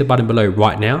 so click the button below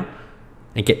right now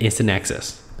and get instant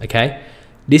access, okay?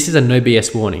 This is a no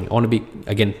BS warning. I want to be,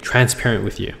 again, transparent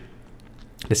with you.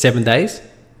 The 7 days,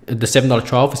 the $7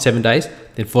 trial for 7 days,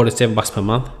 then $47 per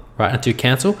month, right, until you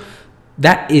cancel.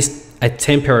 That is a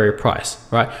temporary price,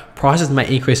 right? Prices may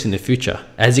increase in the future.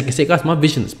 As you can see, guys, my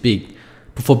vision is big.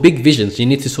 But for big visions, you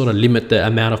need to sort of limit the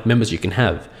amount of members you can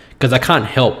have, because I can't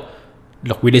help,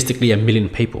 like, realistically, 1 million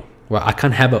people, right? I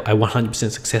can't have a 100%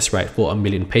 success rate for 1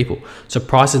 million people. So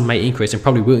prices may increase and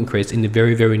probably will increase in the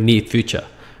very, very near future,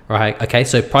 right? Okay,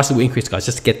 so prices will increase, guys,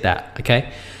 just get that,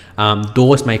 okay?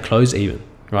 Doors may close even,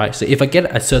 right? So if I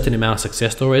get a certain amount of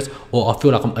success stories, or I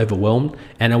feel like I'm overwhelmed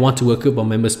and I want to work with my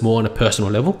members more on a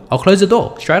personal level, I'll close the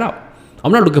door straight up.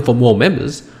 I'm not looking for more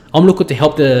members. I'm looking to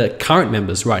help the current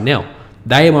members right now.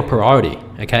 They are my priority,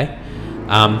 okay?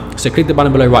 So click the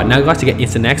button below right now, guys, to get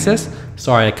instant access.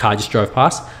 Sorry, a car just drove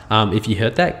past. If you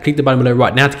heard that, click the button below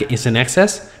right now to get instant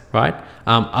access, right?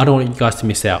 I don't want you guys to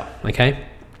miss out, okay?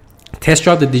 Test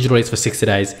drive the Digital Elites for 60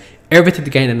 days. Everything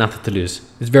to gain and nothing to lose.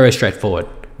 It's very straightforward,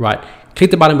 right? Click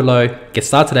the button below, get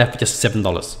started today for just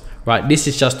 $7, right? This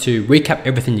is just to recap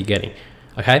everything you're getting,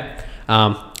 okay?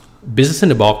 Business in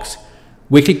the box,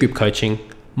 weekly group coaching,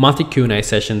 monthly Q&A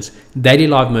sessions, daily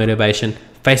live motivation,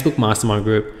 Facebook mastermind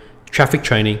group, traffic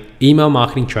training, email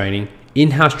marketing training,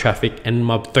 in-house traffic, and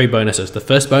my 3 bonuses. The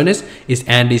first bonus is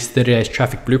Andy's 30 days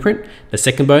traffic blueprint. The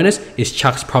second bonus is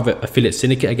Chuck's private affiliate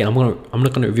syndicate. Again, I'm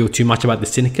not going to reveal too much about the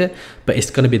syndicate, but it's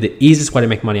going to be the easiest way to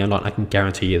make money online. I can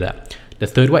guarantee you that. The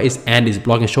third way is Andy's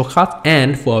blogging shortcuts,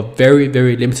 and for a very,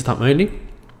 very limited time only,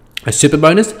 a super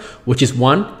bonus, which is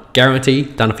 1 guarantee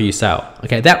done for you sale.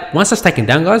 Okay, that once that's taken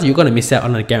down, guys, you're going to miss out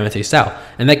on a guarantee sale,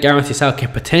 and that guarantee sale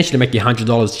can potentially make you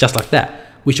 $100 just like that,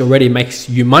 which already makes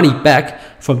you money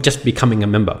back from just becoming a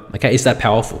member. Okay, it's that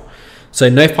powerful. So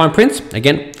no fine prints.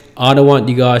 Again, I don't want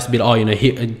you guys to be like, oh, you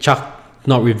know, Chuck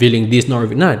not revealing this, not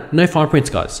revealing. No fine prints,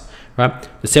 guys. Right?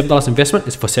 The $7 investment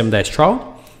is for 7 days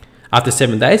trial. After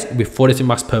 7 days, it'll be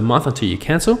 $47 per month until you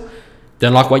cancel.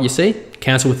 Don't like what you see?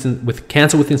 Cancel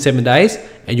within 7 days,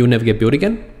 and you'll never get billed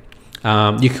again.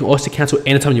 You can also cancel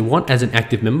anytime you want as an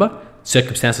active member.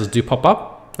 Circumstances do pop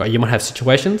up, right? You might have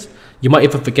situations. You might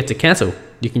even forget to cancel.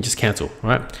 You can just cancel,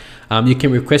 right? You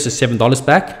can request the $7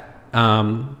 back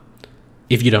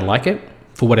if you don't like it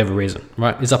for whatever reason,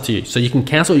 right? It's up to you. So you can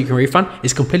cancel, you can refund.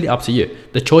 It's completely up to you.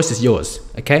 The choice is yours,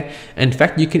 okay? And in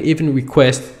fact, you can even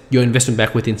request your investment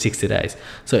back within 60 days.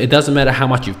 So it doesn't matter how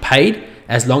much you've paid,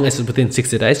 as long as it's within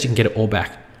 60 days, you can get it all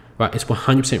back, right? It's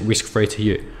 100% risk-free to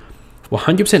you.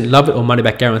 100% love it or money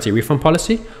back guarantee refund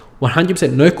policy.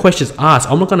 100% no questions asked.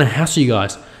 I'm not gonna hassle you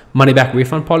guys. Money back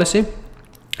refund policy.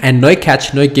 And no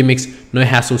catch, no gimmicks, no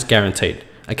hassles guaranteed.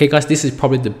 Okay guys, this is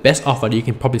probably the best offer that you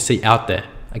can probably see out there.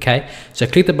 Okay, so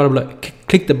click the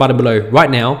button below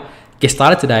right now. Get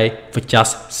started today for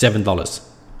just $7.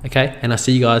 Okay, and I'll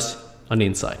see you guys on the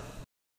inside.